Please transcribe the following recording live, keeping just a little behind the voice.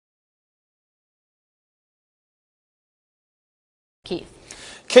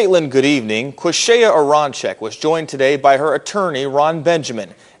Caitlin, good evening. Quishea Aronchek was joined today by her attorney, Ron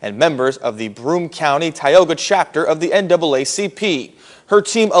Benjamin, and members of the Broome County Tioga chapter of the NAACP. Her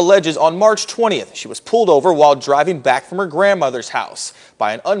team alleges on March 20th she was pulled over while driving back from her grandmother's house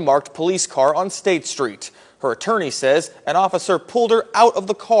by an unmarked police car on State Street. Her attorney says an officer pulled her out of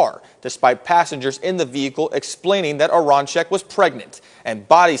the car despite passengers in the vehicle explaining that Aronchek was pregnant and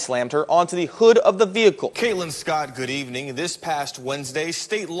body slammed her onto the hood of the vehicle. Caitlin Scott, good evening. This past Wednesday,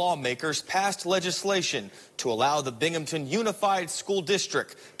 state lawmakers passed legislation to allow the Binghamton Unified School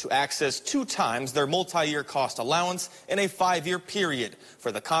District to access 2 times their multi-year cost allowance in a 5-year period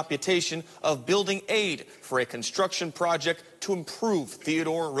for the computation of building aid for a construction project to improve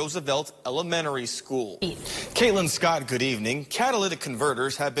Theodore Roosevelt Elementary School. Caitlin Scott, good evening. Catalytic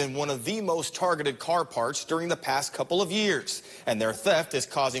converters have been one of the most targeted car parts during the past couple of years, and their theft is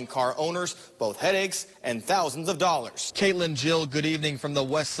causing car owners both headaches and thousands of dollars. Caitlin Jill, good evening from the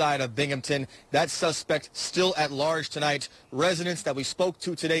west side of Binghamton. That suspect still at large tonight. Residents that we spoke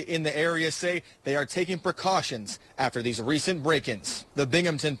to today in the area say they are taking precautions after these recent break-ins. The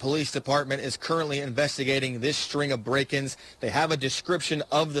Binghamton Police Department is currently investigating this string of break-ins. They have a description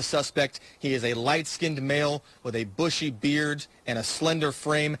of the suspect. He is a light-skinned male with a bushy beard and a slender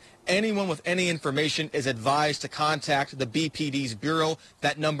frame. Anyone with any information is advised to contact the BPD's bureau.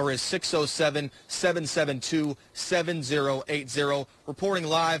 That number is 607-772-7080. Reporting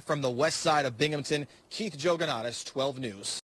live from the west side of Binghamton, Keith Joganatis, 12 News.